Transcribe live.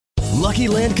Lucky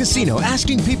Land Casino,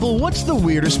 asking people, what's the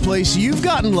weirdest place you've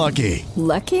gotten lucky?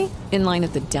 Lucky? In line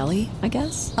at the deli, I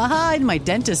guess? Aha, in my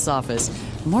dentist's office.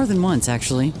 More than once,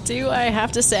 actually. Do I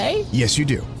have to say? Yes, you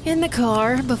do. In the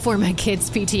car before my kids'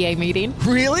 PTA meeting.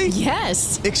 Really?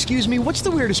 Yes. Excuse me, what's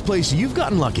the weirdest place you've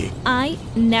gotten lucky? I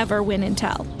never win and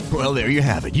tell. Well, there you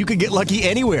have it. You can get lucky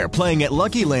anywhere, playing at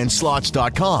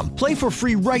LuckyLandSlots.com. Play for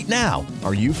free right now.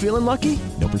 Are you feeling lucky?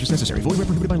 No purchase necessary. Void where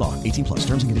prohibited by law. 18 plus.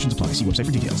 Terms and conditions apply. See website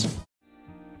for details.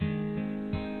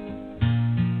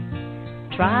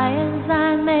 Try as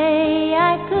I may,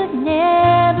 I could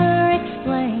never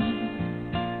explain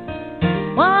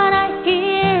what I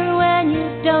hear when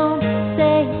you don't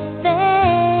say a thing.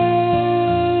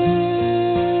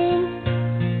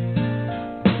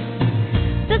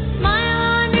 The smile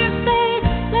on your face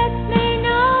lets me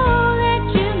know that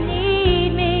you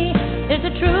need me. There's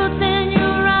a truth in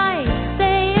your eyes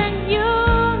saying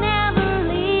you'll never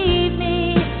leave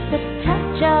me. The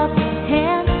touch of your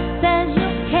hand says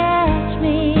you'll catch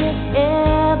me if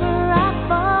ever I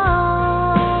fall.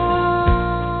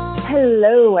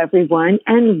 Hello, everyone,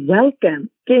 and welcome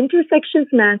to Intersections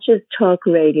Matches Talk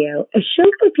Radio, a show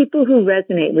for people who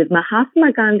resonate with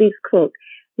Mahatma Gandhi's quote,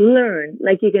 learn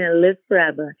like you're going to live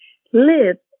forever,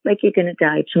 live like you're going to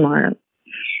die tomorrow.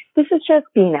 This is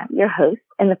Jasbina, your host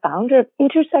and the founder of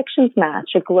Intersections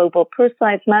Match, a global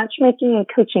personalized matchmaking and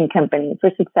coaching company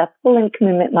for successful and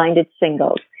commitment-minded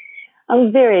singles.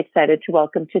 I'm very excited to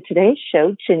welcome to today's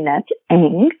show Jeanette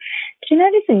Eng.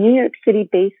 Jeanette is a New York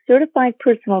City-based certified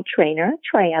personal trainer,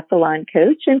 triathlon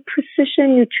coach, and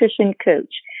precision nutrition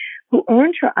coach who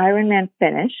earned her Ironman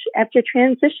finish after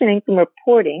transitioning from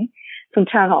reporting from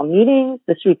town hall meetings,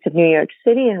 the streets of New York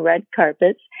City, and red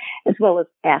carpets, as well as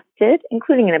acted,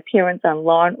 including an appearance on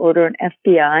Law and Order and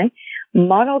FBI,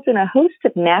 modeled in a host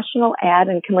of national ad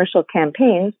and commercial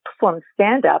campaigns, performed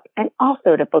stand-up, and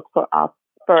authored a book for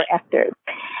actors.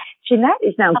 Jeanette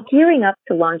is now gearing up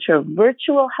to launch her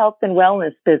virtual health and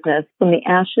wellness business from the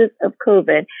ashes of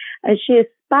COVID as she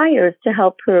aspires to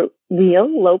help her real,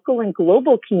 local, and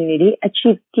global community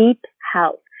achieve deep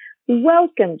health.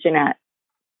 Welcome, Jeanette.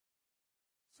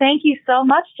 Thank you so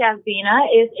much, Jasbina.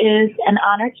 It is an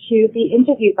honor to be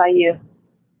interviewed by you.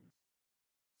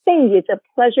 Thank you. It's a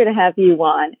pleasure to have you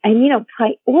on. And,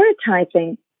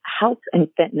 prioritizing health and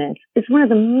fitness is one of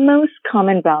the most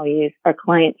common values our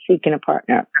clients seek in a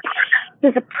partner.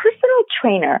 As a personal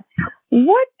trainer,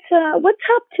 what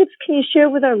top tips can you share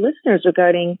with our listeners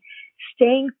regarding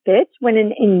staying fit when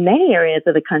in many areas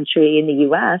of the country, in the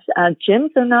U.S., gyms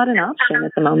are not an option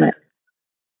at the moment?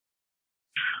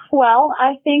 Well,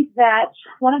 I think that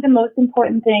one of the most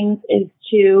important things is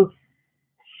to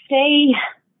stay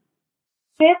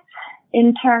fit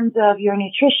in terms of your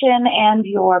nutrition and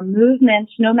your movement,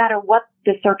 no matter what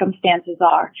the circumstances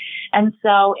are. And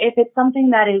so if it's something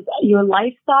that is your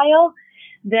lifestyle,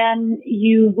 then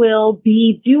you will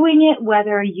be doing it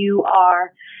whether you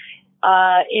are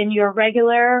in your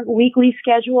regular weekly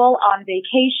schedule, on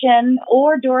vacation,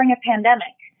 or during a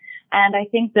pandemic. And I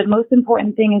think the most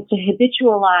important thing is to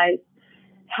habitualize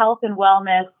health and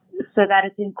wellness so that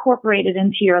it's incorporated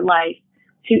into your life,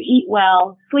 to eat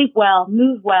well, sleep well,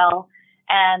 move well,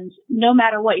 and no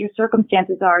matter what your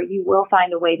circumstances are, you will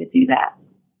find a way to do that.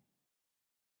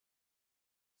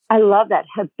 I love that,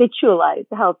 habitualize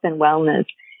health and wellness.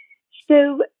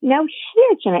 So now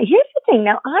here, Jeanette, here's the thing.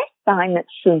 Now, I find that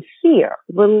sincere,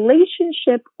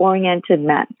 relationship-oriented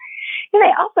men, they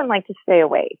often like to stay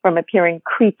away from appearing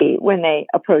creepy when they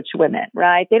approach women,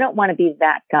 right? They don't want to be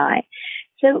that guy.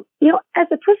 So, as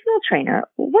a personal trainer,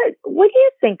 what do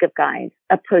you think of guys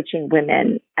approaching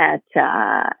women at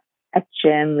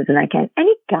gyms and that kind?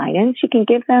 Any guidance you can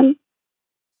give them?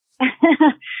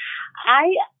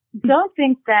 I don't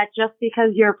think that just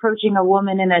because you're approaching a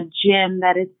woman in a gym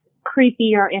that it's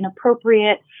creepy or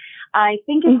inappropriate. I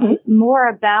think it's more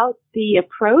about the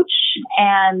approach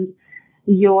and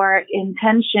your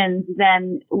intentions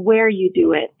than where you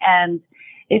do it. And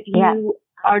if you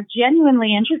are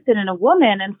genuinely interested in a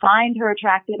woman and find her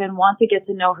attractive and want to get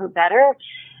to know her better,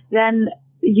 then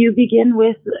you begin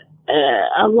with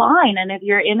a line. And if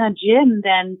you're in a gym,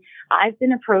 then I've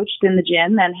been approached in the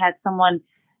gym and had someone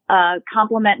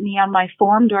compliment me on my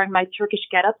form during my Turkish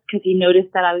get-ups because he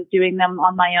noticed that I was doing them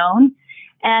on my own.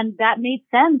 And that made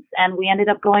sense. And we ended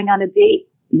up going on a date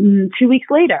 2 weeks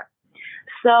later.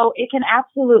 So it can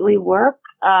absolutely work.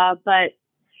 But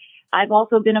I've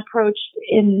also been approached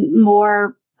in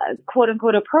more quote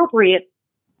unquote appropriate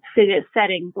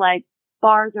settings like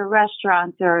bars or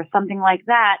restaurants or something like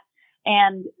that.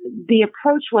 And the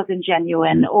approach wasn't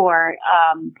genuine or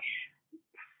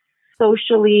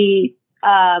socially,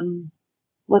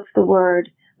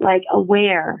 like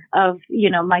aware of,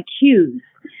 my cues.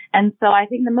 And so I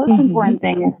think the most important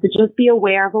thing is to just be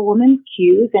aware of a woman's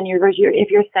cues. And if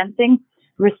you're sensing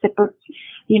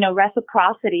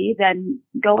reciprocity, then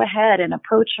go ahead and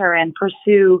approach her and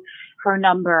pursue her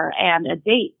number and a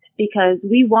date, because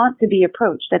we want to be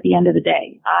approached at the end of the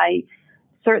day. I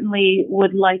certainly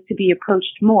would like to be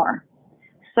approached more.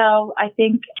 So I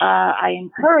think I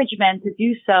encourage men to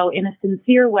do so in a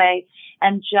sincere way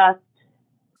and just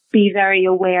be very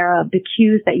aware of the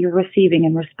cues that you're receiving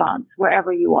in response,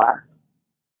 wherever you are.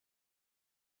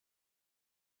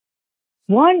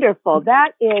 Wonderful.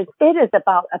 It is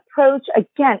about approach.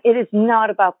 Again, it is not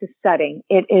about the setting.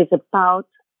 It is about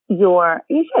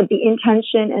the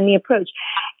intention and the approach.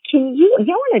 I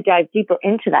want to dive deeper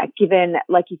into that, given,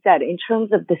 like you said, in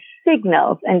terms of the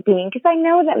signals and because I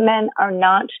know that men are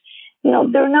not,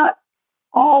 they're not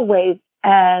always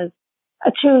as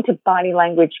attuned to body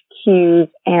language cues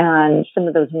and some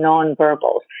of those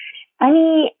nonverbals.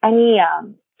 Any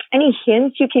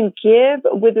hints you can give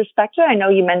with respect to it? I know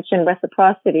you mentioned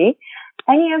reciprocity.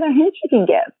 Any other hints you can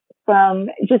give from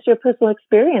just your personal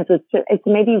experience? It's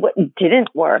maybe what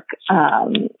didn't work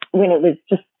when it was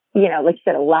just, like you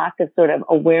said, a lack of sort of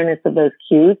awareness of those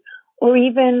cues, or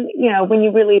even, when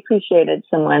you really appreciated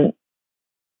someone,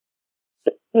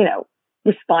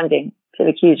 responding to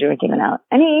the cues you were giving out.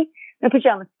 I'm going to put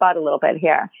you on the spot a little bit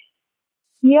here.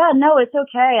 Yeah, no, it's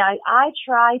okay. I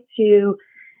try to,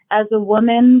 as a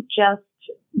woman, just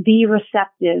be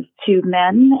receptive to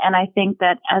men. And I think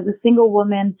that as a single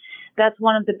woman, that's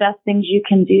one of the best things you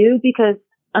can do, because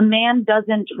a man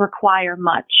doesn't require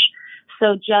much.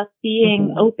 So just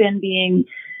being open, being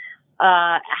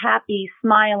happy,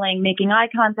 smiling, making eye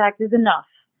contact is enough.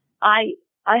 I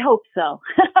hope so.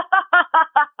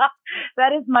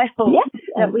 That is my hope,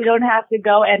 that we don't have to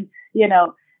go and,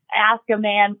 ask a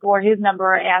man for his number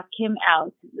or ask him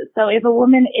out. So if a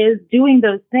woman is doing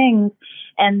those things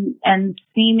and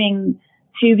seeming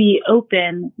to be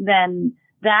open, then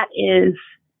that is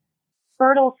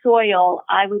fertile soil,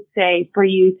 I would say, for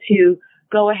you to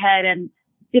go ahead and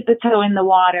dip a toe in the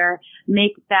water,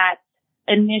 make that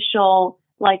initial,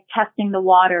 like, testing the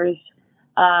waters,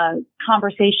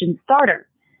 conversation starter.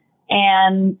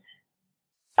 And,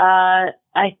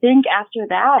 I think after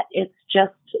that, it's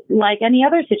just like any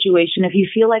other situation. If you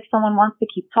feel like someone wants to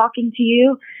keep talking to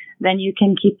you, then you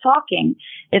can keep talking.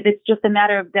 If it's just a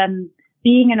matter of them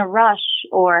being in a rush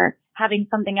or having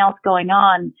something else going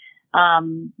on,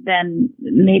 then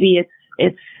maybe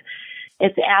it's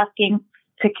asking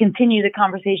to continue the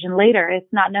conversation later.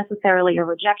 It's not necessarily a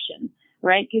rejection,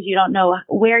 right? Because you don't know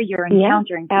where you're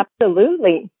encountering. Yeah,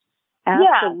 absolutely.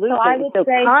 Absolutely. Yeah, so I would say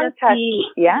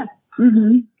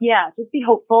just be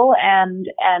hopeful and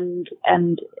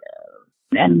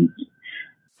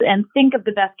think of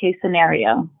the best case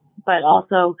scenario. But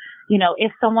also,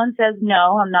 if someone says,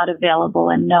 no, I'm not available,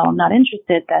 and no, I'm not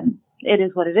interested, then it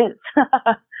is what it is.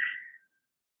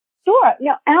 Sure.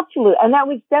 Yeah, absolutely. And that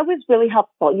was really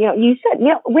helpful. You said,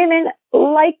 women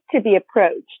like to be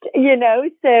approached,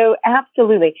 so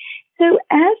absolutely. So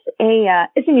as a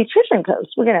nutrition coach,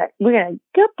 we're going to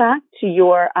go back to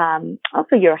your,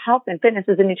 also your health and fitness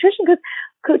as a nutrition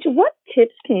coach. What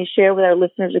tips can you share with our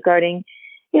listeners regarding,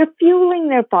 fueling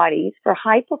their bodies for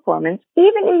high performance,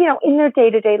 even, in their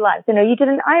day-to-day lives? I know you did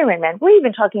an Ironman. We're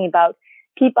even talking about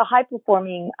people, high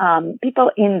performing, people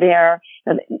in their,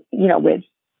 in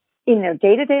their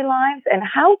day-to-day lives, and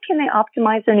how can they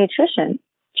optimize their nutrition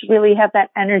to really have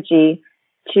that energy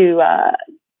to,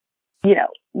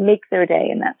 make their day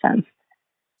in that sense?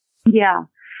 Yeah.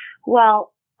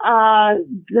 Well,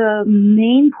 the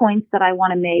main points that I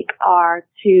want to make are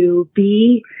to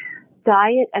be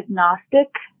diet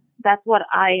agnostic. That's what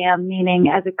I am, meaning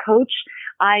as a coach,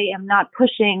 I am not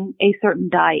pushing a certain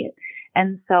diet.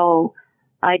 And so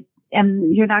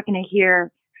you're not going to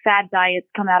hear fad diets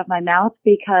come out of my mouth,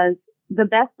 because the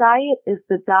best diet is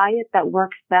the diet that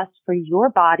works best for your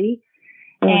body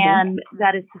and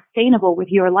that is sustainable with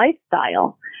your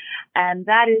lifestyle. And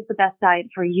that is the best diet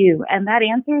for you. And that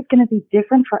answer is going to be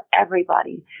different for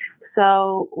everybody.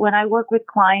 So when I work with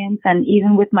clients and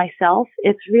even with myself,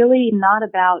 it's really not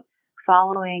about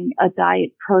following a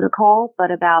diet protocol,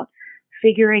 but about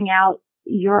figuring out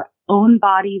your own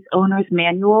body's owner's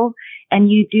manual. And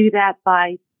you do that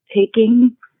by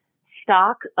taking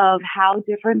stock of how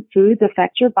different foods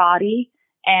affect your body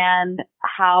and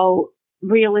how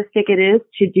realistic it is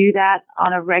to do that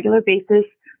on a regular basis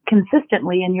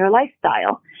consistently in your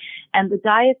lifestyle. And the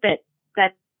diet that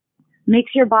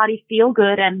makes your body feel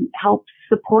good and helps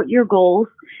support your goals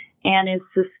and is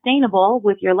sustainable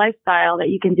with your lifestyle that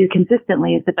you can do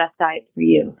consistently is the best diet for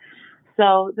you.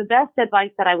 So the best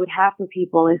advice that I would have for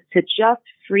people is to just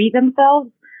free themselves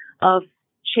of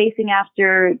chasing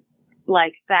after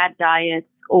like fad diets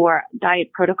or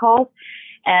diet protocols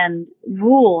and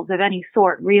rules of any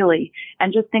sort, really.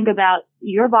 And just think about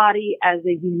your body as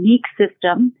a unique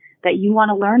system that you want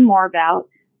to learn more about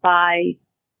by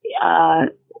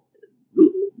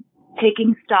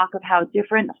taking stock of how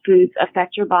different foods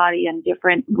affect your body and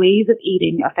different ways of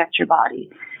eating affect your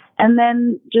body. And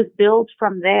then just build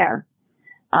from there.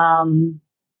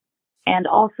 And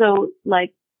also,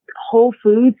 like, whole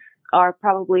foods are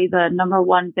probably the number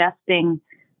one best thing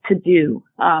to do,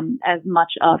 as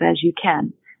much of as you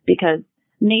can, because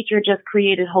nature just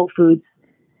created whole foods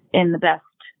in the best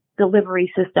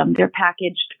delivery system. They're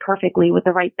packaged perfectly with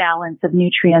the right balance of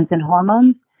nutrients and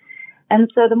hormones. And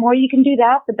so the more you can do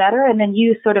that, the better. And then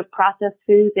use sort of processed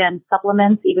foods and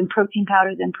supplements, even protein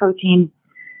powders and protein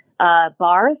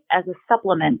bars as a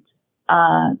supplement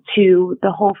to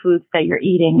the whole foods that you're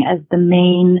eating as the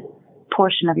main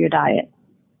portion of your diet.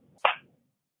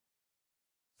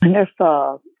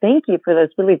 Wonderful. Thank you for those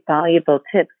really valuable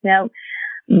tips. Now,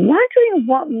 wondering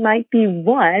what might be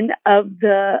one of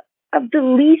the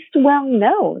least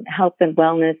well-known health and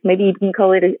wellness, maybe you can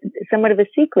call it somewhat of a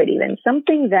secret even,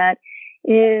 something that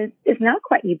is not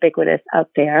quite ubiquitous out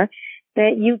there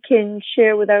that you can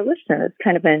share with our listeners,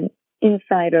 kind of an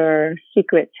insider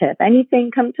secret tip.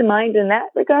 Anything come to mind in that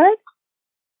regard?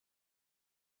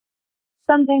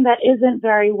 Something that isn't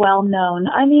very well known.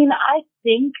 I mean, I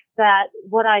think that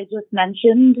what I just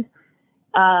mentioned,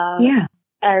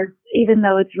 as even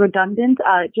though it's redundant,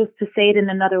 just to say it in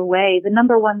another way, the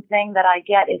number one thing that I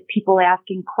get is people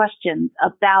asking questions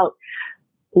about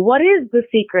what is the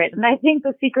secret? And I think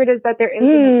the secret is that there isn't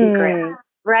a secret,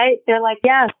 right? They're like,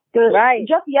 yes, right.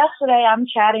 Just yesterday, I'm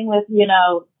chatting with,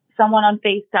 someone on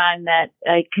FaceTime that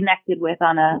I connected with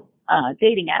on a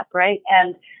dating app, right?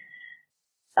 And,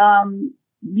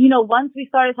 once we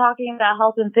started talking about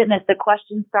health and fitness, the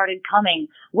questions started coming.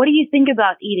 What do you think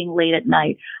about eating late at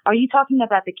night? Are you talking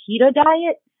about the keto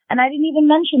diet? And I didn't even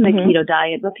mention the keto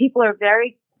diet, but people are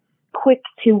very quick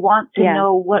to want to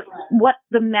know what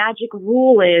the magic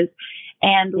rule is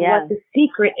and what the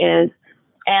secret is.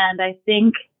 And I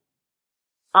think,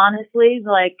 honestly,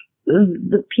 like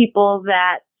the people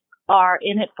that are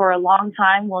in it for a long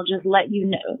time will just let you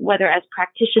know, whether as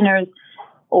practitioners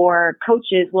or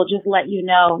coaches will just let you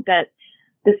know that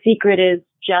the secret is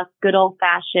just good old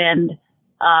fashioned,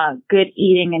 good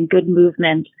eating and good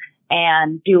movement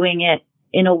and doing it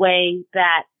in a way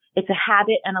that it's a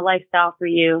habit and a lifestyle for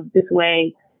you. This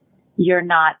way you're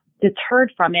not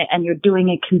deterred from it and you're doing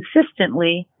it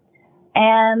consistently.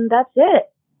 And that's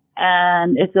it.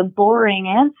 And it's a boring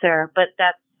answer, but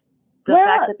that's the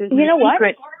fact that there's no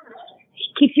secret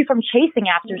keeps you from chasing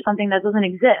after something that doesn't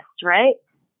exist, right?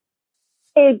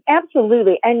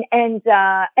 Absolutely. And in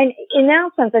that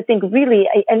sense, I think really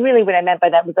what I meant by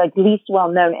that was like least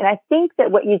well known. And I think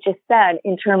that what you just said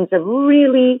in terms of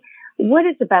really what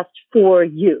is the best for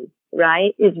you,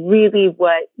 right, is really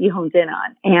what you honed in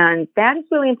on. And that is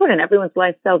really important. Everyone's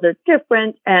lifestyles are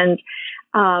different. And,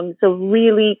 so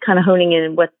really kind of honing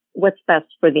in what's best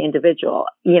for the individual,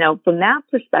 from that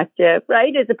perspective,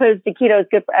 right? As opposed to keto is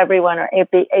good for everyone or A,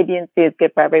 B, and C is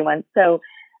good for everyone. So,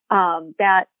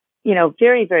 that,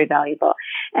 very, very valuable.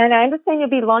 And I understand you'll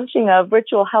be launching a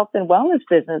virtual health and wellness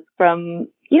business from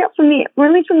the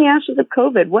ashes of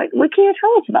COVID. What can you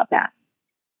tell us about that?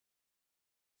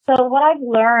 So what I've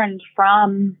learned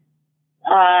from,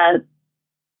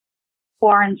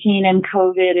 quarantine and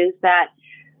COVID is that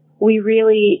we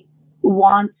really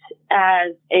want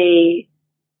as a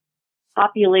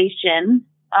population,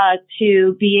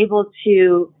 to be able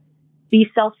to be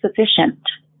self-sufficient.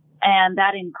 And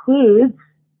that includes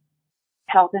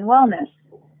health and wellness.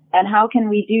 And how can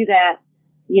we do that,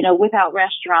 without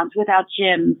restaurants, without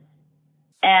gyms?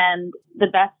 And the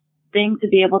best thing to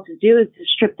be able to do is to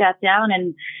strip that down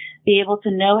and be able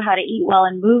to know how to eat well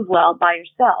and move well by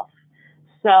yourself.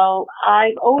 So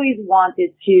I've always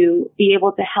wanted to be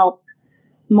able to help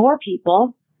more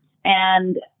people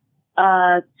and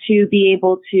to be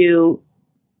able to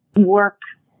work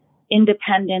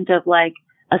independent of like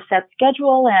a set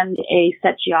schedule and a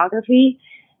set geography.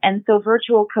 And so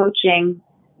virtual coaching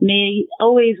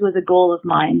always was a goal of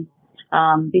mine,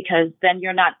 because then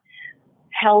you're not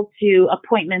held to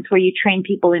appointments where you train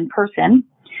people in person.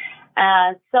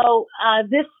 So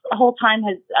this whole time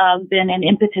has been an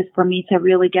impetus for me to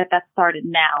really get that started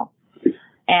now.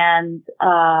 And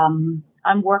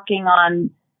I'm working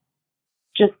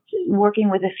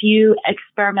with a few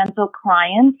experimental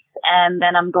clients, and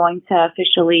then I'm going to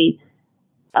officially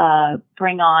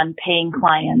bring on paying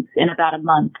clients in about a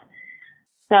month.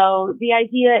 So the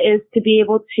idea is to be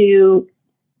able to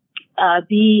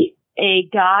be a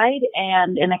guide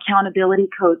and an accountability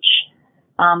coach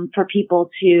for people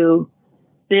to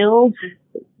build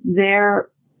their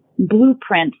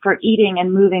blueprint for eating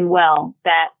and moving well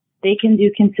that they can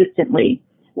do consistently,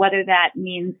 whether that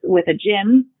means with a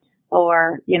gym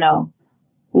or,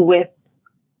 with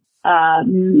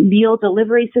meal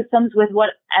delivery systems, with what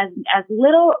as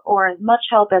little or as much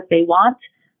help as they want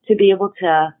to be able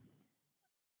to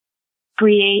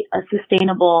create a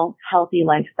sustainable, healthy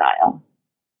lifestyle.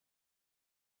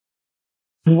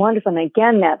 Wonderful. And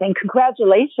again, Nathan,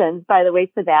 congratulations, by the way,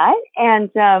 for that.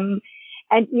 And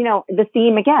the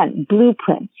theme again,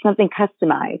 blueprint, something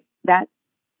customized. That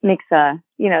makes that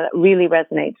really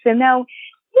resonates. So now,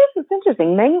 this is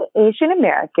interesting. Many Asian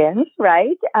Americans,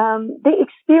 right? They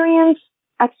experience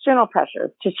external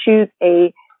pressures to choose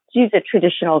a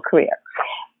traditional career.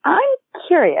 I'm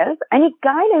curious, any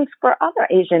guidance for other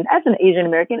as an Asian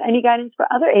American, any guidance for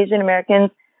other Asian Americans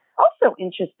also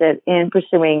interested in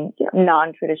pursuing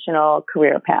non-traditional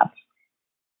career paths?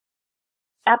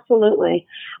 Absolutely.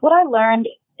 What I learned,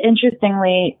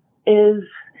 interestingly, is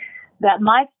that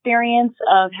my experience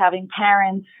of having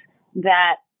parents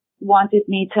that wanted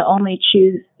me to only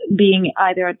choose being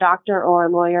either a doctor or a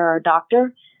lawyer or a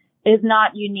doctor is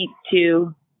not unique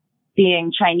to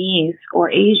being Chinese or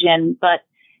Asian, but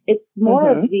it's more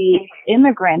of the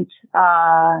immigrant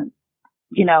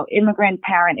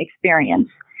parent experience.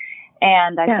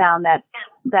 And I found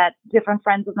that different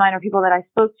friends of mine or people that I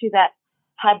spoke to that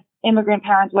had immigrant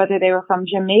parents, whether they were from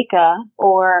Jamaica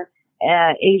or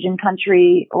Asian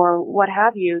country or what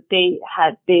have you, they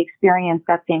experienced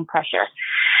that same pressure.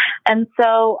 And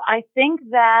so I think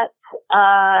that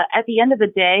at the end of the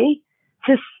day,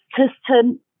 to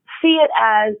see it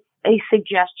as a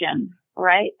suggestion,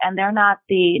 right? And they're not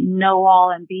the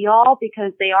know-all and be-all,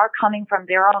 because they are coming from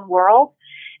their own world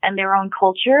and their own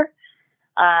culture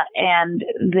and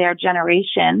their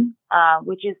generation,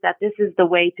 which is that this is the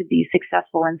way to be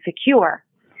successful and secure.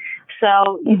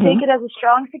 So you take it as a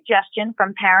strong suggestion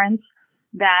from parents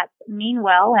that mean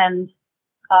well and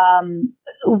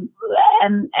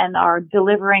are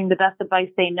delivering the best advice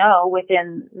they know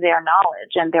within their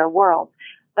knowledge and their world.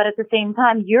 But at the same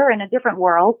time, you're in a different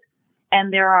world,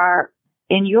 and there are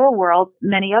in your world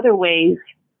many other ways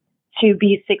to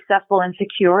be successful and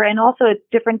secure, and also a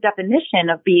different definition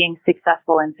of being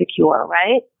successful and secure,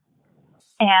 right?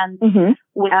 And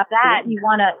with that, you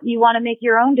want to make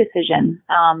your own decision,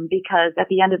 because at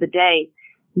the end of the day,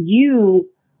 you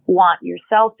want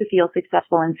yourself to feel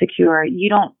successful and secure. You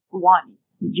don't want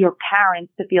your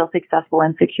parents to feel successful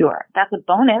and secure. That's a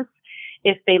bonus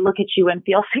if they look at you and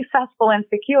feel successful and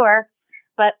secure.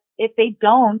 But if they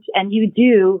don't and you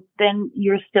do, then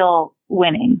you're still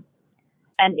winning.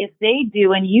 And if they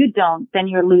do and you don't, then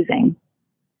you're losing.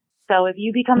 So if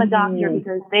you become a doctor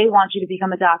because they want you to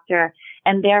become a doctor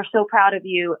and they're so proud of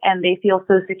you and they feel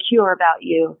so secure about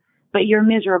you, but you're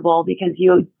miserable because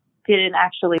you didn't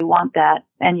actually want that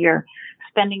and you're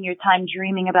spending your time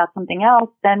dreaming about something else,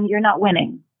 then you're not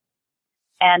winning.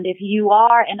 And if you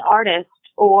are an artist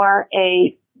or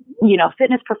a,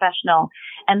 fitness professional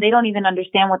and they don't even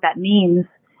understand what that means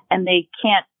and they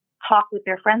can't talk with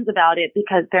their friends about it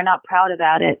because they're not proud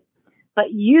about it, but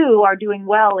you are doing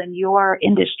well in your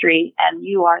industry and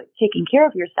you are taking care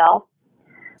of yourself,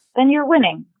 then you're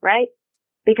winning, right?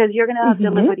 Because you're going to have to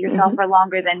live with yourself for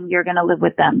longer than you're going to live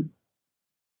with them.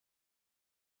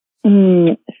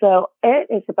 So it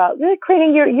is about really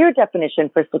creating your definition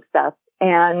for success.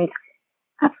 And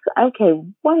okay,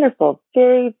 wonderful.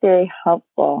 Very, very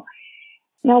helpful.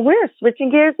 Now we're switching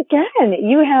gears again.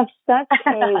 You have such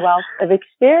a wealth of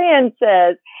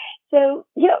experiences. So,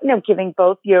 giving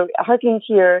both harkening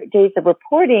to your days of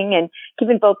reporting and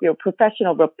giving both your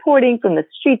professional reporting from the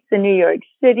streets in New York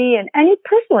City and any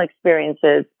personal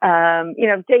experiences.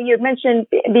 You mentioned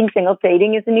being single,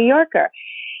 dating as a New Yorker.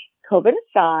 COVID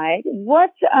aside,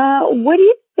 what do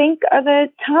you think are the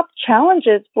top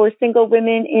challenges for single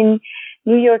women in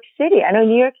New York City? I know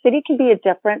New York City can be a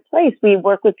different place. We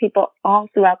work with people all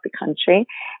throughout the country,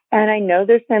 and I know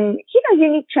there's some,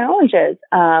 unique challenges.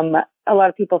 A lot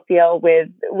of people feel with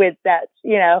that,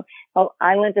 whole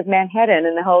island of Manhattan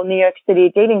and the whole New York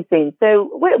City dating scene. So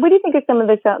what do you think are some of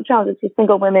the challenges for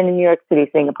single women in New York City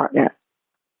seeking a partner?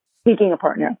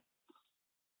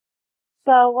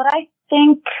 So what I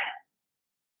think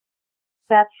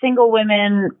that single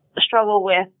women struggle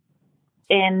with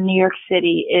in New York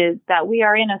City is that we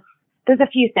are there's a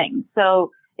few things.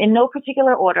 So in no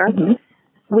particular order,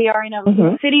 we are in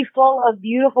a city full of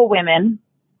beautiful women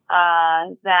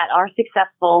that are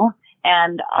successful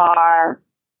and are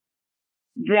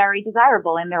very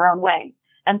desirable in their own way.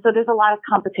 And so there's a lot of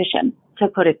competition, to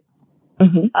put it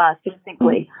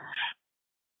succinctly.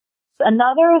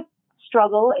 Another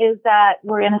struggle is that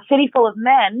we're in a city full of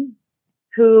men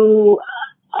who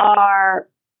are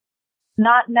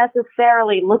not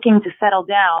necessarily looking to settle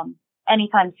down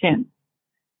anytime soon.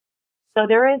 So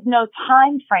there is no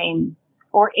time frame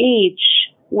or age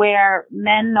where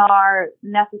men are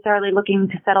necessarily looking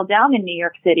to settle down in New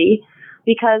York City,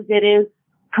 because it is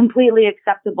completely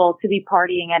acceptable to be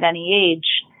partying at any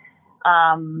age.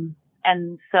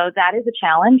 And so that is a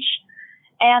challenge.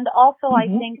 And also I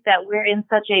think that we're in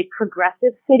such a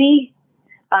progressive city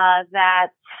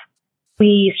that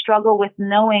we struggle with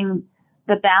knowing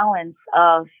the balance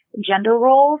of gender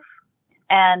roles,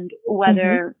 and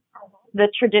whether the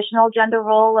traditional gender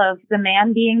role of the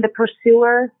man being the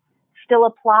pursuer still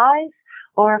applies,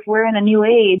 or if we're in a new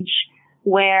age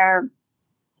where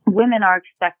women are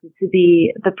expected to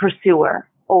be the pursuer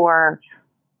or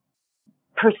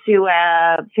pursue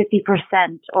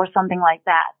 50% or something like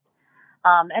that.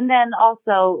 And then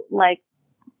also like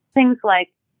things like,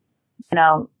 you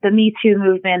know, the Me Too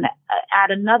movement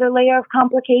add another layer of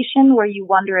complication where you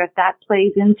wonder if that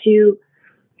plays into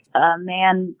a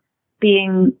man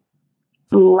being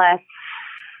less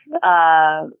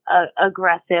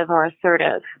aggressive or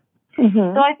assertive.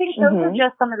 So I think those are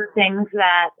just some of the things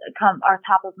that are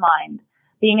top of mind.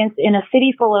 Being in a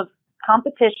city full of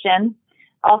competition.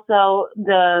 Also,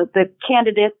 the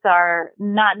candidates are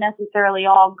not necessarily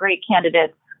all great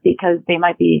candidates, because they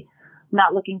might be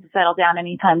not looking to settle down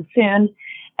anytime soon.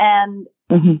 And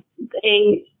a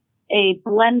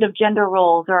blend of gender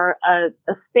roles, or a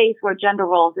space where gender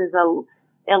roles is a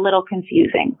little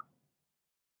confusing.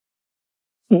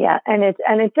 Yeah, and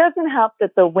it doesn't help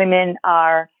that the women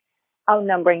are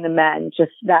outnumbering the men.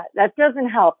 Just that doesn't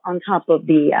help on top of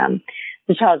the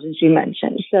challenges you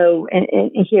mentioned. So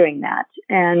in hearing that,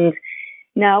 and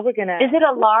now we're gonna. Is it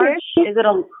a large? Is it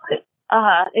a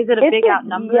big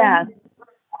outnumbering? Yeah,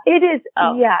 it is.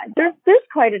 Oh. Yeah, there's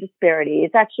quite a disparity.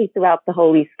 It's actually throughout the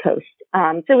whole East Coast.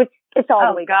 So it's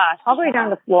all the way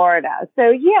down to Florida. So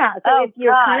yeah, so if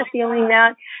you're kind of feeling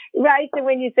that, right? So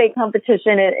when you say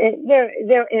competition, there's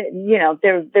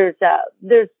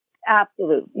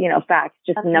absolute, facts,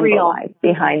 just number-wise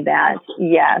behind that.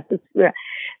 Yes, it's real.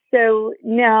 So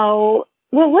now,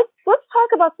 well, let's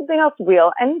talk about something else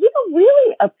real, and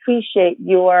really appreciate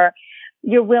your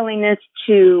willingness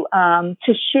to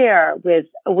share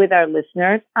with our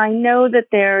listeners. I know that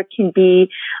there can be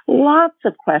lots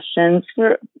of questions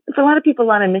for a lot of people, a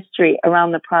lot of mystery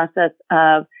around the process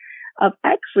of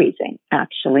egg freezing,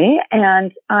 actually.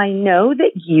 And I know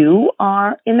that you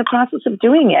are in the process of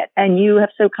doing it, and you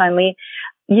have so kindly,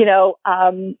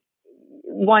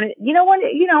 want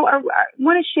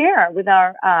to share with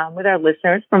our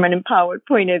listeners from an empowered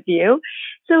point of view.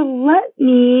 So let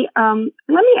me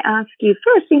ask you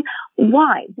first,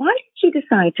 why did you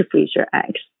decide to freeze your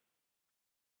eggs?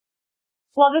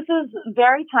 Well, this is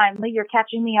very timely. You're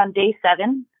catching me on day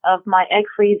 7 of my egg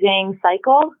freezing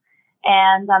cycle,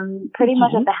 and I'm pretty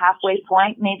much at the halfway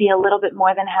point, maybe a little bit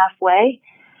more than halfway.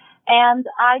 And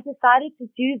I decided to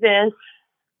do this.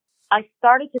 I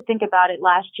started to think about it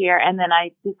last year, and then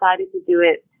I decided to do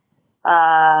it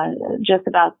just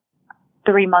about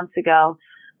 3 months ago,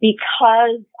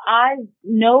 because I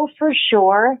know for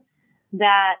sure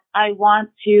that I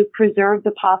want to preserve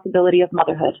the possibility of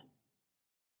motherhood.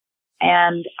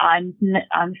 And I'm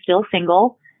still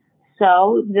single.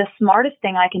 So the smartest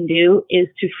thing I can do is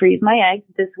to freeze my eggs.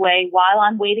 This way, while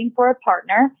I'm waiting for a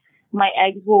partner, my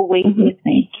eggs will wait with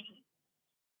me.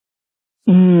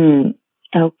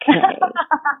 Okay.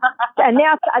 And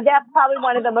that's probably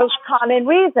one of the most common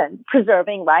reasons,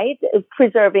 preserving, right?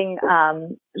 Preserving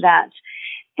that.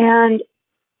 And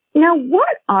now,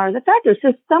 what are the factors?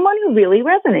 So someone who really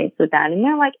resonates with that, and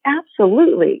they're like,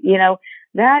 absolutely,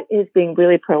 that is being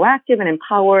really proactive and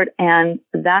empowered, and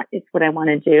that is what I want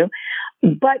to do.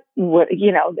 But,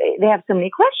 they have so many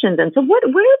questions. And so what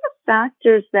are the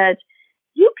factors that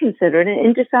you considered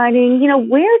in deciding,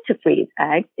 where to freeze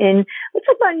eggs? And let's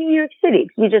talk about New York City.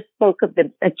 You just spoke of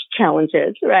the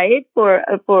challenges, right, for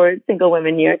single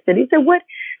women in New York City. So where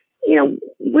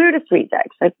to freeze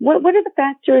eggs? Like, what are the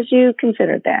factors you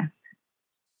considered there?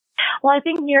 Well, I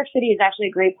think New York City is actually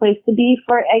a great place to be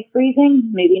for egg freezing.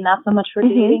 Maybe not so much for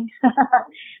dating.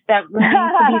 That remains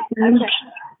to be seen. Okay.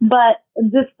 But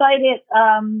despite it,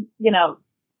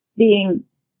 being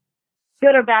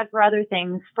good or bad for other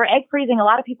things, for egg freezing, a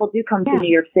lot of people do come to New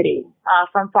York City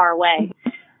from far away.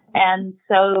 And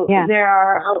so there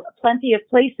are plenty of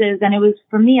places, and it was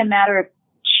for me a matter of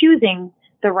choosing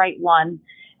the right one.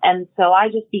 And so I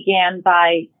just began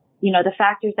by the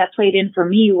factors that played in for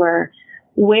me were,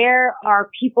 where are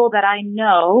people that I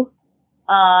know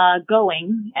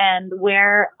going, and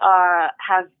where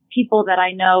have people that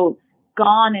I know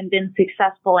gone and been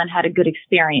successful and had a good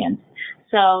experience.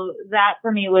 So that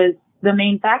for me was the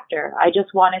main factor. I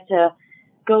just wanted to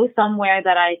go somewhere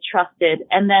that I trusted.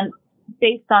 And then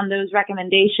based on those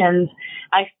recommendations,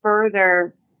 I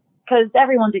further, because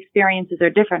everyone's experiences are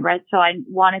different, right? So I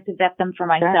wanted to vet them for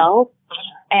myself.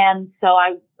 And so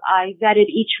I vetted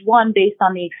each one based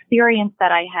on the experience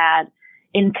that I had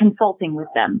in consulting with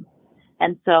them.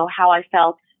 And so how I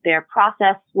felt their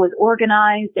process was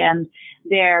organized and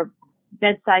their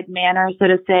bedside manner, so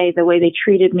to say, the way they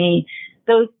treated me,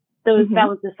 that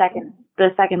was the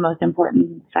second most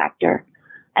important factor.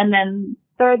 And then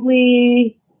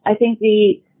thirdly, I think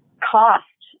the cost,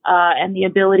 and the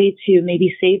ability to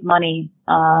maybe save money,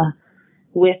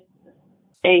 with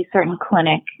a certain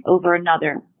clinic over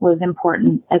another was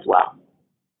important as well.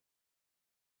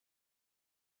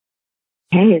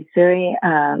 Okay, it's very,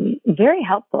 very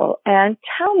helpful. And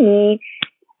tell me,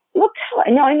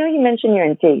 now I know you mentioned you're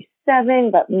in day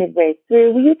 7, but midway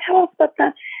through, will you tell us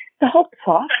about the whole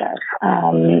process?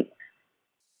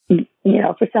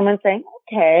 For someone saying,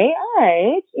 okay, all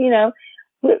right,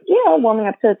 warming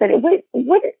up to it.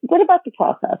 What about the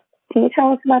process? Can you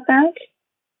tell us about that?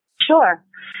 Sure.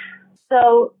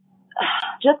 So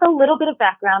just a little bit of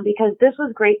background, because this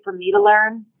was great for me to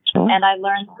learn. Sure. And I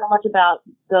learned so much about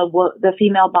the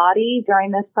female body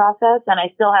during this process, and I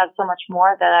still have so much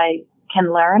more that I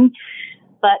can learn.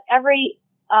 But every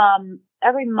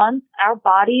month, our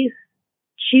bodies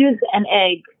choose an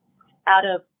egg out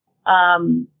of,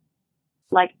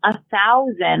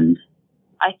 1,000,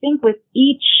 I think, with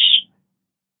each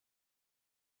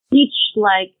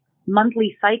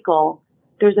monthly cycle,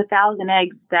 there's 1,000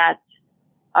 eggs that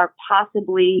are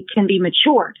possibly can be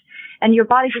matured, and your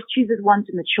body just chooses one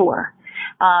to mature.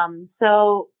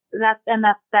 So that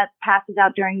passes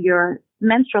out during your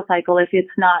menstrual cycle if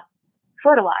it's not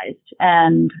fertilized,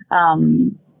 and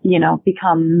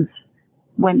becomes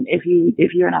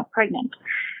if you're not pregnant.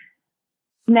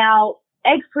 Now,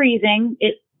 egg freezing,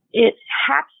 it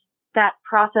hacks that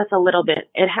process a little bit.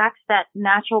 It hacks that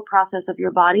natural process of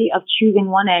your body of choosing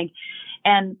one egg.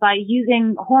 And by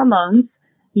using hormones,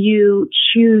 you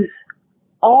choose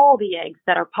all the eggs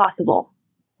that are possible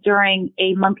during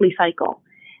a monthly cycle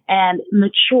and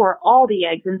mature all the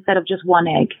eggs instead of just one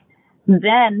egg.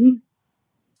 Then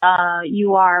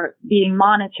you are being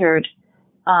monitored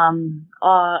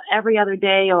every other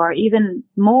day, or even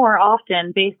more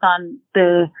often, based on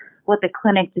what the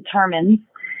clinic determines.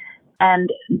 And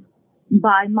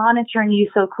by monitoring you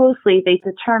so closely, they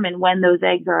determine when those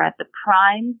eggs are at the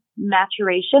prime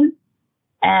maturation,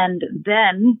 and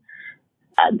then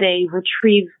they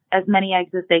retrieve as many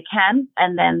eggs as they can,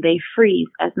 and then they freeze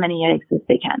as many eggs as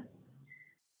they can.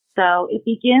 So it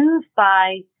begins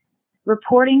by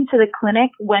reporting to the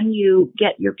clinic when you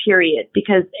get your period,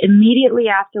 because immediately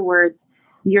afterwards,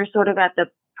 you're sort of at the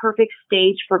perfect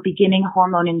stage for beginning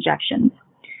hormone injections.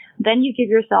 Then you give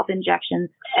yourself injections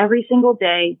every single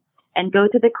day and go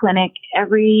to the clinic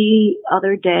every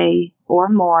other day or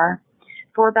more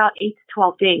for about 8 to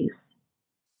 12 days.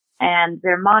 And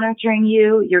they're monitoring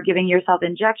you. You're giving yourself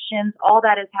injections. All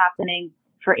that is happening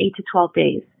for 8 to 12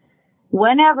 days.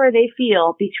 Whenever they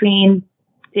feel between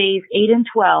days 8 and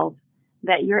 12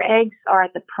 that your eggs are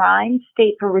at the prime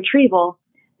state for retrieval,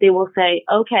 they will say,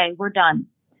 okay, we're done.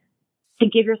 To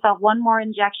give yourself one more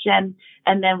injection,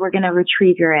 and then we're going to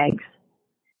retrieve your eggs.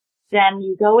 Then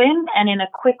you go in, and in a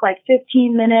quick,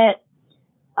 15-minute,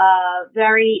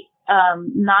 very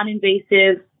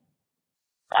non-invasive,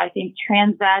 I think,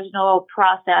 transvaginal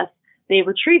process, they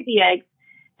retrieve the eggs,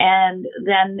 and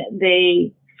then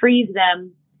they freeze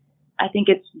them. I think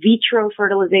it's vitro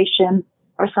fertilization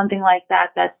or something like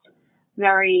that. That's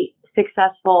very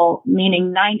successful,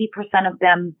 meaning 90% of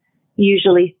them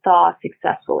usually thaw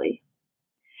successfully.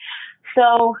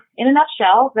 So in a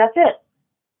nutshell, that's it.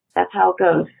 That's how it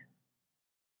goes.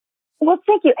 Well,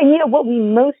 thank you. And, what we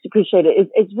most appreciate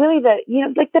is really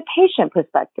the patient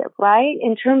perspective, right?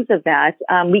 In terms of that,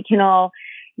 we can all,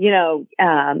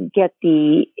 get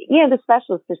the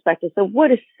specialist perspective. So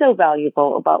what is so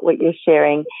valuable about what you're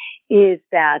sharing is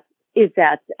that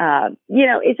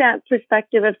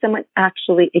perspective of someone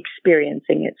actually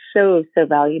experiencing it. So, so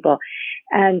valuable.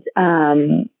 And,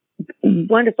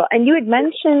 wonderful. And you had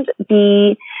mentioned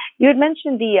the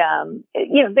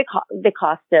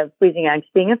cost of freezing eggs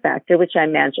being a factor, which I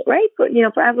imagine, right? For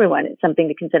everyone, it's something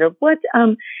to consider. What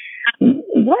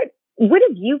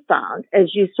have you found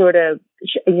as you sort of,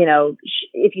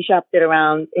 if you shopped it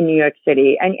around in New York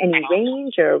City, any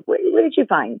range, or what did you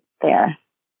find there?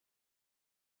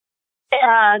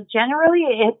 Generally,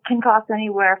 it can cost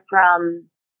anywhere from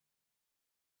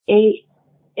the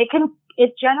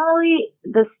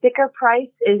sticker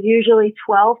price is usually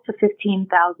 $12,000 to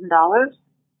 $15,000.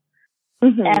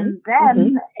 And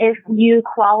then if you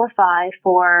qualify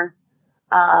for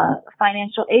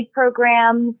financial aid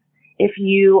programs, if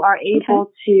you are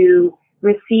able to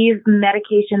receive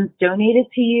medications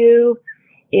donated to you,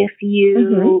 if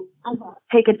you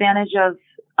take advantage of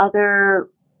other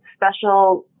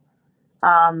special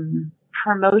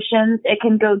promotions, it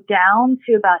can go down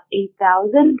to about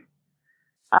 $8,000.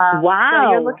 Wow! So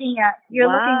you're looking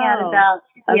at about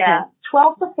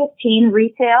 12 to 15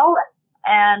 retail,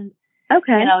 and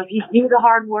you know, if you do the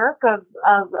hard work of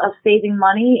saving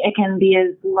money, it can be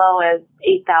as low as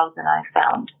 $8,000. I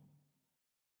found.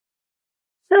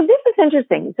 So this is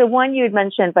interesting. So one, you had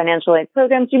mentioned financial aid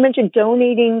programs. You mentioned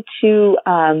donating to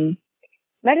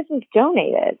medicines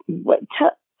donated.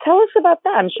 Tell us about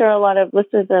that. I'm sure a lot of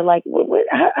listeners are like,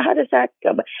 how does that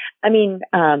go? I mean,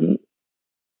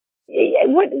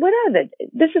 what are the?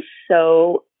 This is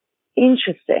so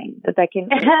interesting that can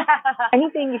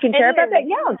anything you can share about that.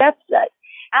 Yeah, that's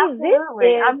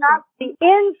absolutely. I'm not the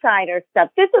insider stuff.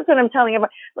 This is what I'm telling you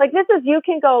about. Like, this is, you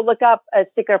can go look up a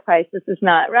sticker price. This is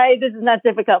not right. This is not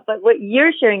difficult. But what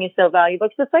you're sharing is so valuable.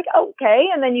 So it's like, okay,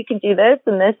 and then you can do this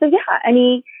and this. And yeah,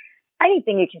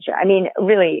 anything you can share. I mean,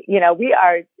 really, you know, we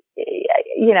are,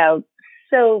 you know,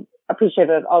 so appreciative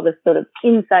of all this sort of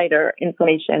insider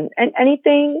information and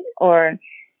anything, or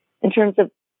in terms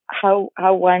of how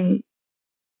one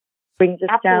brings us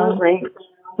absolutely.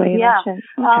 Down. Yeah. Okay.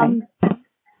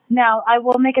 Now, I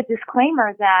will make a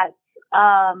disclaimer that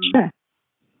sure.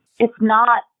 it's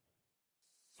not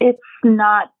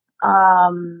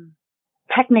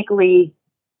technically,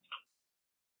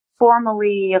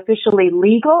 formally, officially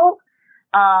legal.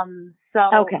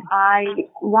 So I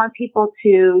want people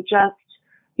to just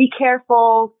be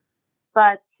careful,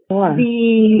 but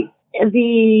the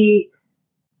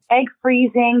egg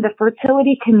freezing, the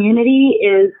fertility community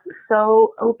is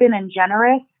so open and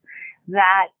generous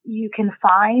that you can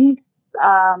find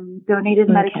donated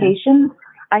medications.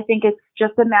 I think it's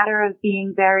just a matter of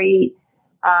being very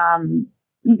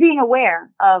being aware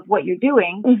of what you're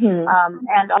doing,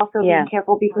 and also being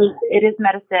careful, because it is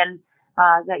medicine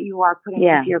that you are putting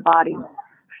into your body.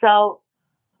 So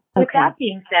with that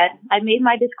being said, I made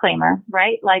my disclaimer,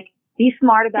 right? Like, be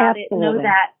smart about it. Know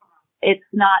that it's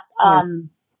not,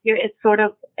 it's sort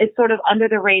of under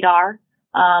the radar,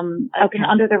 an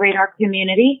under the radar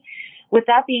community. With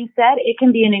that being said, it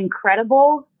can be an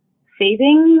incredible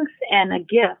savings and a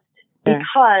gift,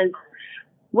 because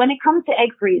when it comes to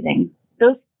egg freezing,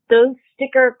 those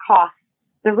sticker costs,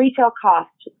 the retail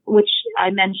cost, which I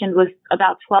mentioned was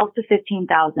about $12,000 to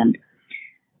 $15,000.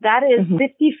 That is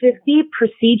 50-50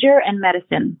 procedure and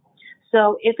medicine.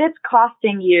 So if it's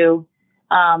costing you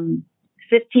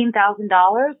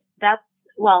 $15,000, that's,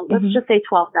 well, let's just say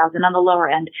 $12,000 on the lower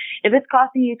end. If it's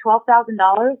costing you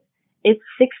 $12,000, it's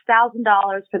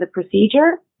 $6,000 for the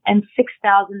procedure and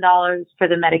 $6,000 for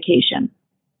the medication,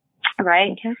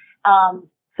 right?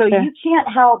 So you can't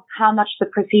help how much the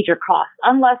procedure costs,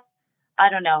 unless, I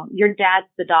don't know, your dad's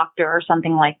the doctor or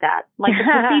something like that. Like, the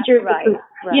procedure,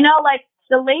 you know, like,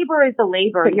 the labor is the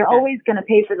labor. You're always going to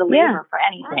pay for the labor for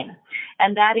anything.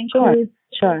 And that includes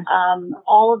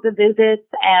all of the visits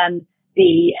and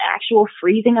the actual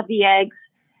freezing of the eggs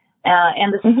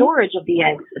and the storage of the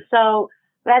eggs. So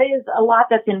that is a lot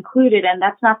that's included, and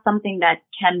that's not something that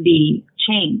can be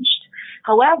changed.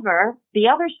 However, the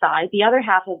other side, the other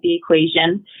half of the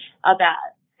equation, about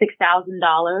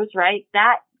 $6,000, right,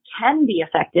 that can be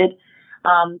affected.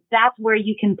 That's where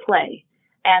you can play.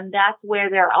 And that's where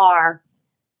there are,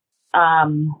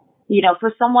 you know,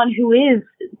 for someone who is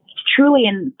truly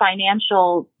in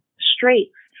financial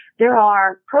straits, there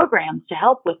are programs to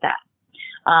help with that.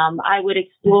 I would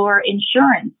explore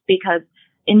insurance, because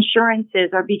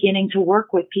insurances are beginning to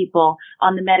work with people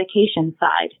on the medication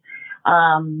side.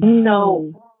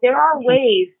 So there are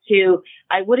ways to,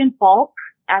 I wouldn't balk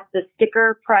at the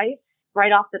sticker price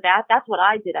right off the bat. That's what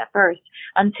I did at first,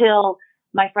 until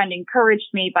my friend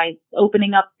encouraged me by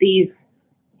opening up these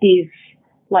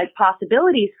like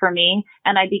possibilities for me.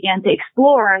 And I began to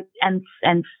explore and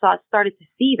started to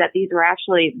see that these were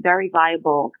actually very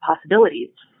viable possibilities.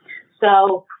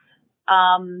 So,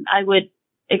 I would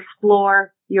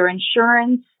explore your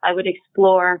insurance. I would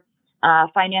explore,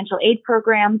 financial aid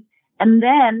programs. And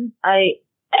then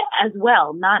as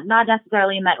well, not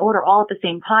necessarily in that order, all at the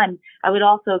same time, I would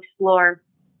also explore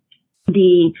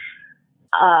the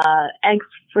egg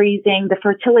freezing, the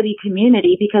fertility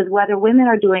community, because whether women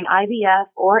are doing IVF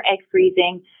or egg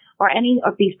freezing or any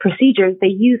of these procedures, they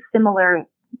use similar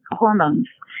hormones.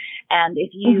 And if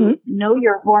you know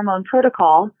your hormone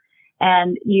protocol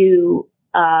and you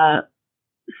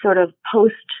sort of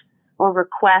post or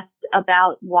request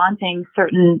about wanting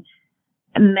certain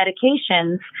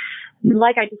medications,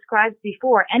 like I described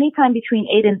before, anytime between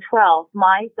 8 and 12,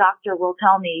 my doctor will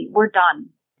tell me we're done.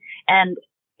 And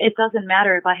it doesn't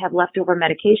matter if I have leftover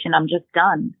medication, I'm just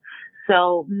done.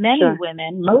 So many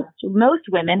women, most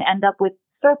women end up with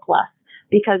surplus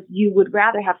because you would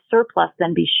rather have surplus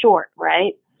than be short,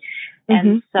 right?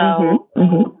 And so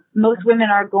most women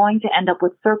are going to end up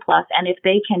with surplus. And if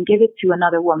they can give it to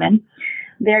another woman,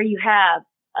 there you have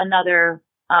another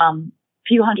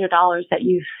few $100s that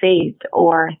you've saved,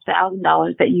 or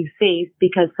 $1,000 that you've saved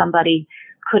because somebody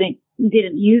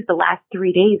didn't use the last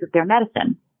 3 days of their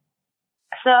medicine.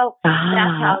 So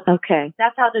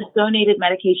that's how the donated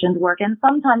medications work. And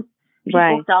sometimes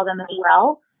people sell them as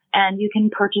well, and you can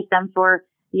purchase them for,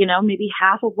 maybe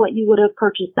half of what you would have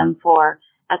purchased them for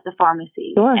at the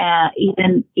pharmacy,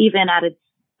 even at a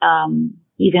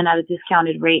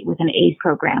discounted rate with an aid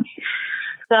program.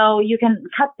 So you can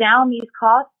cut down these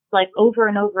costs like over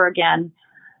and over again,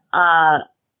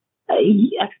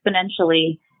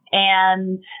 exponentially.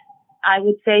 And I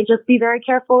would say just be very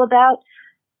careful about,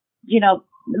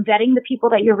 vetting the people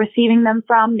that you're receiving them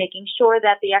from, making sure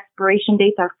that the expiration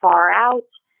dates are far out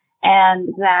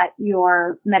and that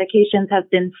your medications have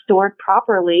been stored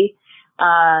properly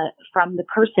from the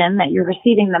person that you're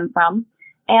receiving them from,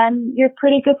 and you're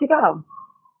pretty good to go.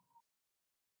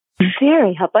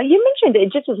 Very helpful. You mentioned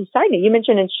it just as a side note. You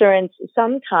mentioned insurance.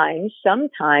 Sometimes,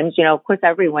 of course,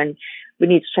 everyone would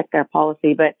need to check their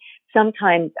policy, but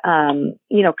sometimes,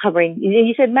 covering.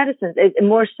 You said medicines,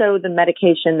 more so the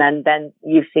medication than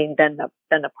you've seen than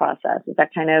the process. Is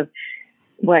that kind of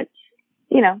what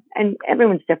And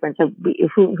everyone's different, so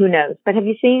who knows? But have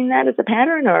you seen that as a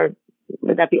pattern, or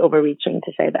would that be overreaching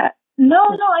to say that? No.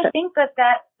 I think that's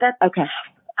okay.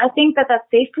 I think that's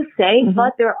safe to say,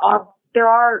 but there are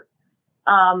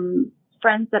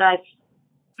friends that I've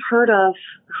heard of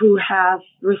who have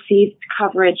received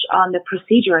coverage on the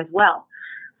procedure as well.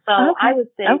 So I would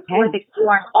say it's worth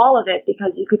exploring all of it,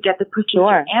 because you could get the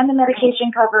procedure and the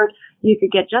medication covered. You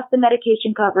could get just the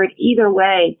medication covered. Either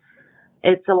way,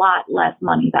 it's a lot less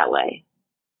money that way.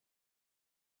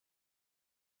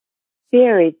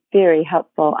 Very, very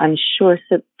helpful, I'm sure,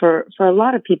 for a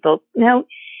lot of people. Now,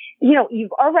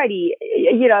 you've already,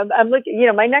 I'm looking,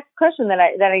 my next question that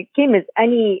I came is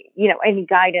any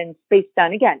guidance based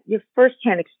on, again, your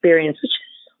firsthand experience, which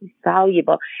is so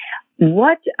valuable.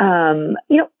 What,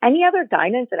 any other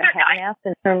guidance that I haven't asked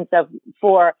in terms of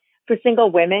for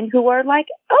single women who are like,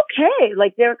 okay,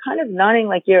 like they're kind of nodding,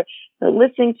 like they're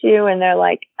listening to you, and they're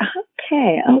like,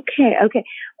 okay.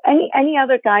 Any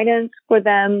other guidance for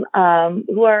them,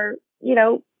 who are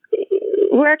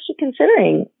actually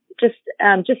considering just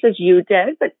as you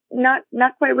did, but not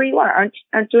quite where you are,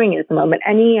 aren't doing it at the moment.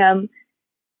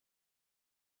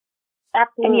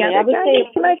 Absolutely. Any other guidance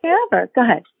you might have? Or, go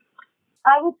ahead.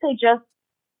 I would say just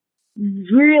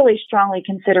really strongly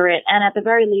consider it, and at the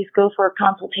very least go for a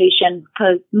consultation,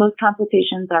 because most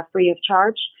consultations are free of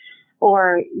charge,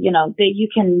 or you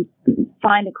can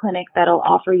find a clinic that'll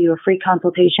offer you a free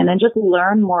consultation and just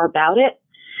learn more about it,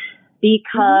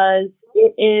 because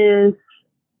it is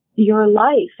your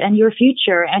life and your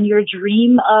future and your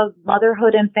dream of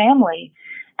motherhood and family,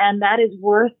 and that is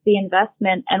worth the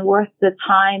investment and worth the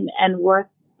time and worth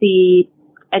the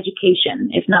education,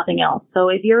 if nothing else. So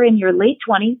if you're in your late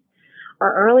 20s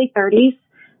or early 30s,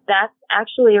 that's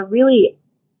actually a really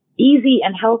easy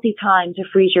and healthy time to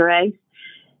freeze your eggs.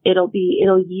 It'll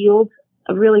yield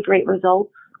a really great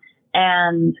result,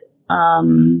 and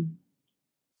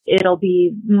it'll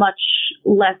be much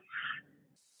less,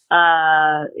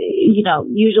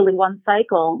 usually one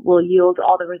cycle will yield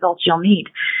all the results you'll need,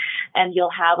 and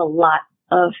you'll have a lot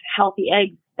of healthy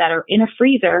eggs that are in a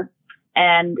freezer,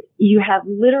 and you have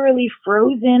literally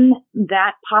frozen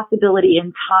that possibility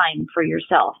in time for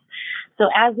yourself. So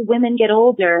as women get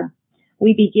older,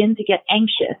 we begin to get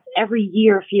anxious. Every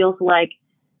year feels like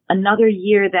another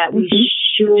year that we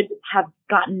should have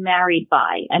gotten married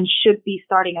by and should be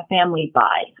starting a family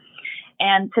by.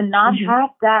 And to not have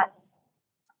that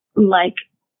like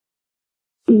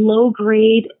low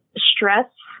grade stress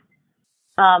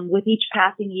with each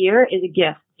passing year is a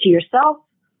gift to yourself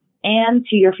and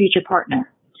to your future partner.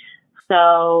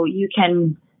 So you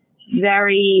can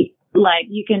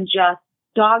you can just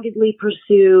doggedly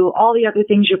pursue all the other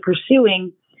things you're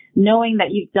pursuing, knowing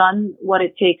that you've done what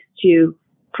it takes to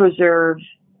preserve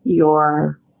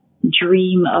your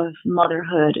dream of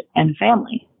motherhood and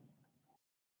family.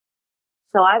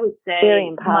 So I would say very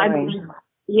empowering.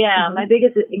 My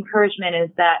biggest encouragement is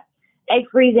that egg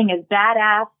freezing is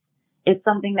badass. It's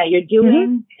something that you're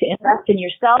doing to invest in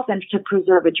yourself and to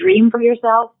preserve a dream for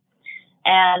yourself.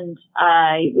 And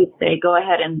I would say go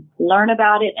ahead and learn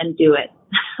about it and do it.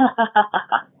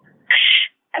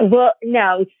 Well,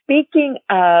 now, speaking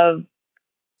of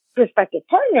prospective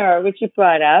partner, which you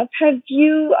brought up, I'm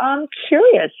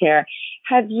curious here,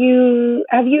 have you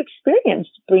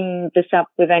experienced bringing this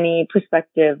up with any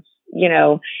prospective,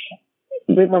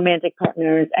 with romantic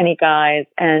partners, any guys,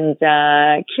 and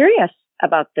curious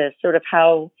about this, sort of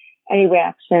how any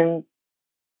reactions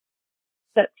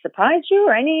that surprised you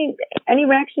or any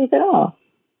reactions at all?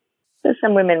 So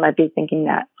some women might be thinking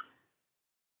that.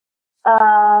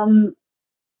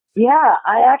 Yeah,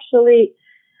 I actually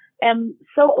am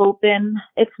so open.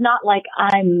 It's not like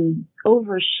I'm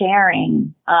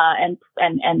oversharing and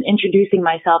introducing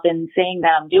myself and saying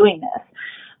that I'm doing this.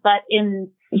 But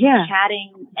in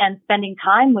chatting and spending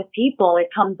time with people, it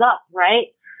comes up,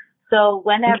 right? So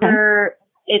whenever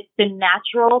it's been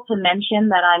natural to mention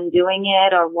that I'm doing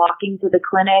it or walking to the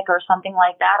clinic or something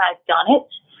like that, I've done it.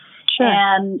 Sure.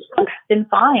 And it's been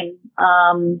fine.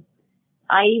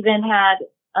 I even had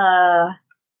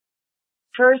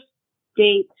first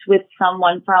dates with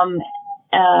someone from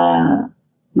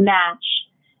Match,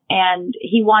 and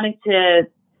he wanted to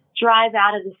drive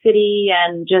out of the city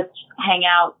and just hang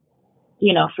out,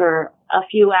 for a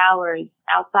few hours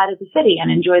outside of the city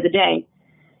and enjoy the day.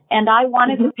 And I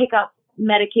wanted to pick up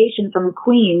medication from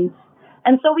Queens.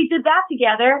 And so we did that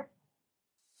together.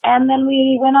 And then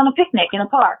we went on a picnic in a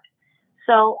park.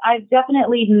 So I've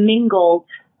definitely mingled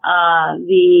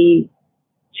the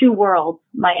two worlds,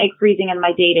 my egg freezing and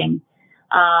my dating.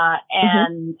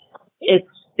 And it's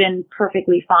been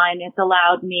perfectly fine. It's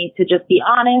allowed me to just be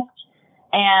honest,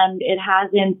 and it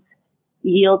hasn't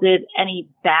yielded any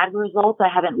bad results. I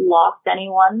haven't lost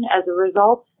anyone as a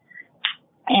result.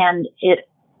 And it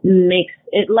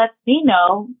lets me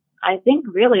know, I think,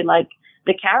 really like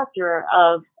the character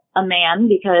of a man,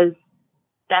 because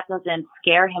that doesn't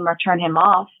scare him or turn him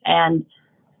off. And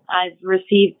I've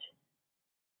received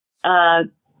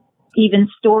even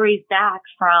stories back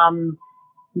from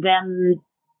them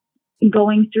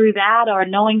going through that, or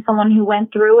knowing someone who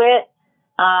went through it,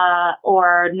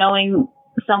 or knowing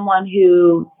someone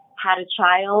who had a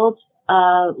child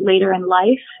later in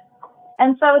life.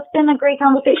 And so it's been a great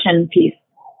conversation piece.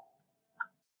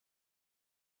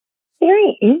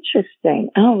 Very interesting.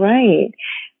 All right.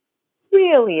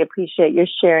 Really appreciate your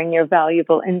sharing your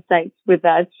valuable insights with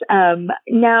us.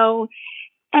 Now,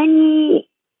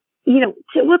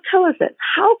 tell us this.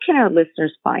 How can our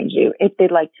listeners find you if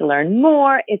they'd like to learn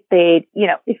more, if they'd,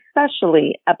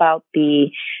 especially about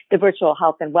the virtual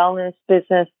health and wellness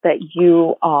business that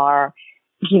you are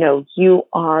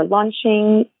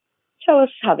launching? Tell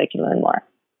us how they can learn more.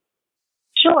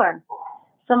 Sure.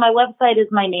 So my website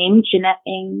is my name,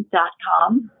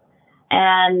 JeanetteEng.com.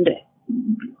 And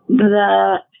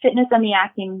the fitness and the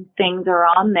acting things are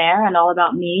on there and all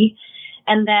about me.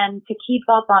 And then to keep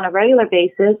up on a regular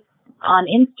basis on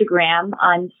Instagram,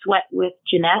 I'm Sweat with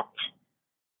Jeanette.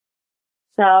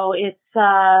 So it's,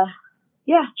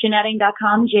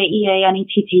 JeanetteEng.com,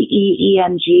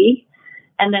 JeanetteEng.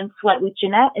 And then Sweat with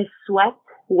Jeanette is Sweat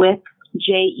with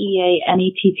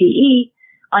JeanetteE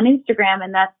on Instagram.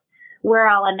 And that's where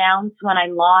I'll announce when I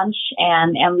launch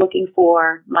and am looking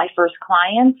for my first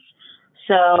clients.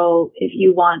 So if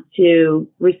you want to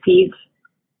receive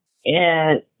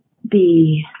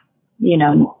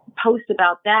post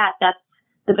about that, that's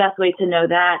the best way to know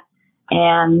that.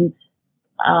 And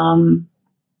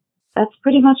that's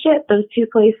pretty much it. Those two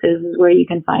places is where you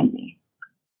can find me.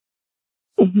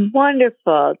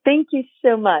 Wonderful. Thank you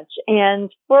so much.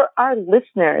 And for our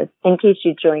listeners, in case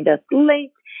you joined us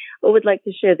late or would like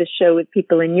to share the show with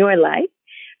people in your life,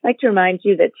 I'd like to remind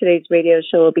you that today's radio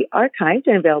show will be archived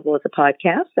and available as a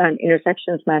podcast on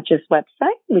Intersections Match's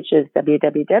website, which is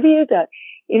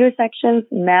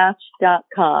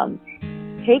www.intersectionsmatch.com.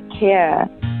 Take care.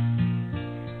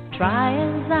 Try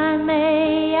as I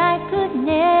may, I could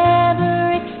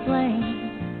never explain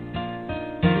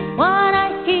what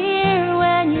I hear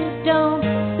when you don't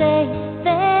say a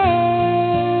thing.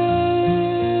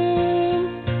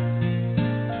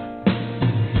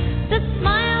 The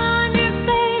smile on your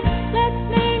face lets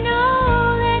me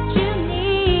know that you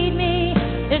need me.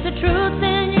 There's a truth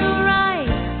in your eyes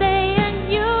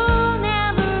saying you'll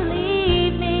never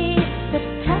leave me. The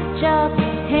touch of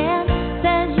your hand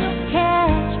says you'll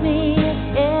catch me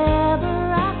if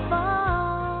ever I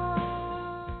fall.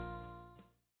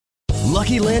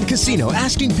 Lucky Land Casino,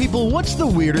 asking people, what's the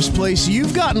weirdest place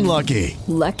you've gotten lucky?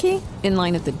 Lucky? In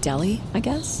line at the deli, I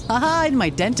guess? Aha, in my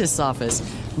dentist's office.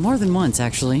 More than once,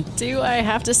 actually. Do I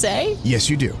have to say? Yes,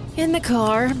 you do. In the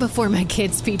car before my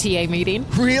kids' PTA meeting.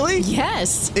 Really?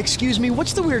 Yes. Excuse me,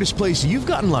 what's the weirdest place you've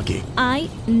gotten lucky? I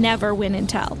never win and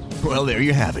tell. Well, there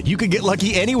you have it. You can get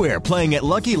lucky anywhere, playing at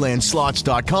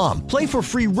LuckyLandSlots.com. Play for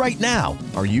free right now.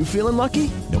 Are you feeling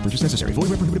lucky? No purchase necessary. Void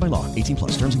where prohibited by law. 18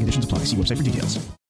 plus. Terms and conditions apply. See website for details.